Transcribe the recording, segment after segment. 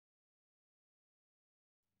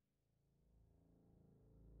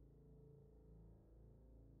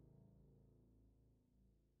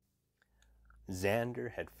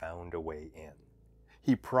Xander had found a way in.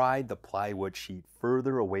 He pried the plywood sheet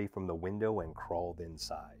further away from the window and crawled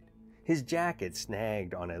inside. His jacket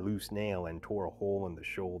snagged on a loose nail and tore a hole in the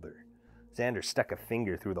shoulder. Xander stuck a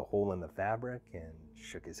finger through the hole in the fabric and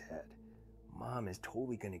shook his head. Mom is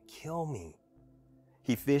totally gonna kill me.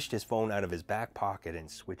 He fished his phone out of his back pocket and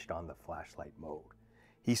switched on the flashlight mode.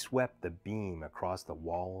 He swept the beam across the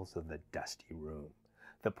walls of the dusty room.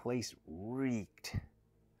 The place reeked.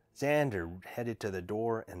 Xander headed to the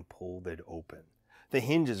door and pulled it open. The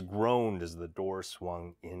hinges groaned as the door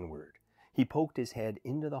swung inward. He poked his head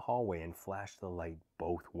into the hallway and flashed the light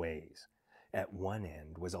both ways. At one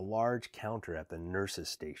end was a large counter at the nurse's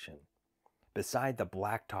station. Beside the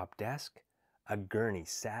blacktop desk, a gurney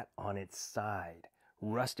sat on its side,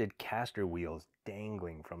 rusted caster wheels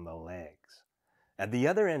dangling from the legs. At the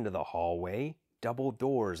other end of the hallway, double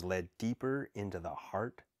doors led deeper into the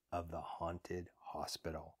heart of the haunted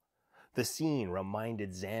hospital. The scene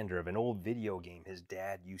reminded Xander of an old video game his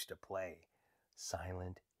dad used to play,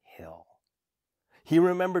 Silent Hill. He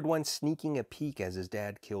remembered once sneaking a peek as his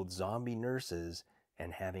dad killed zombie nurses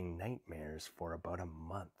and having nightmares for about a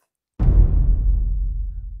month.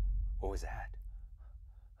 What was that?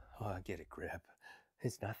 Oh, get a grip.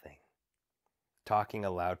 It's nothing. Talking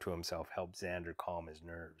aloud to himself helped Xander calm his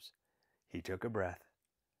nerves. He took a breath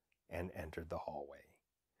and entered the hallway.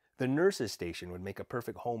 The nurse's station would make a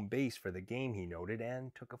perfect home base for the game, he noted,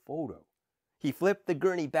 and took a photo. He flipped the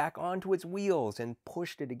gurney back onto its wheels and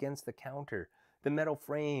pushed it against the counter. The metal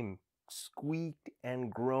frame squeaked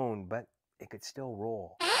and groaned, but it could still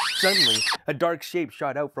roll. Suddenly, a dark shape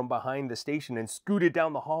shot out from behind the station and scooted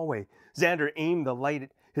down the hallway. Xander aimed the light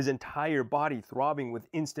at his entire body throbbing with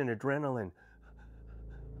instant adrenaline.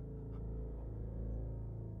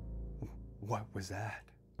 What was that?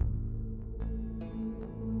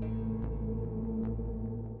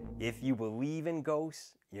 If you believe in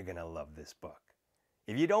ghosts, you're gonna love this book.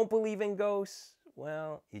 If you don't believe in ghosts,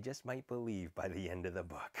 well, you just might believe by the end of the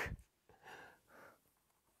book.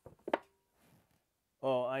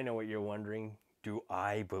 Oh, I know what you're wondering. Do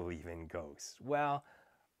I believe in ghosts? Well,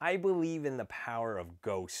 I believe in the power of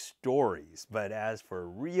ghost stories, but as for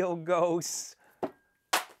real ghosts,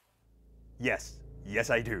 yes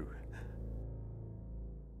I do.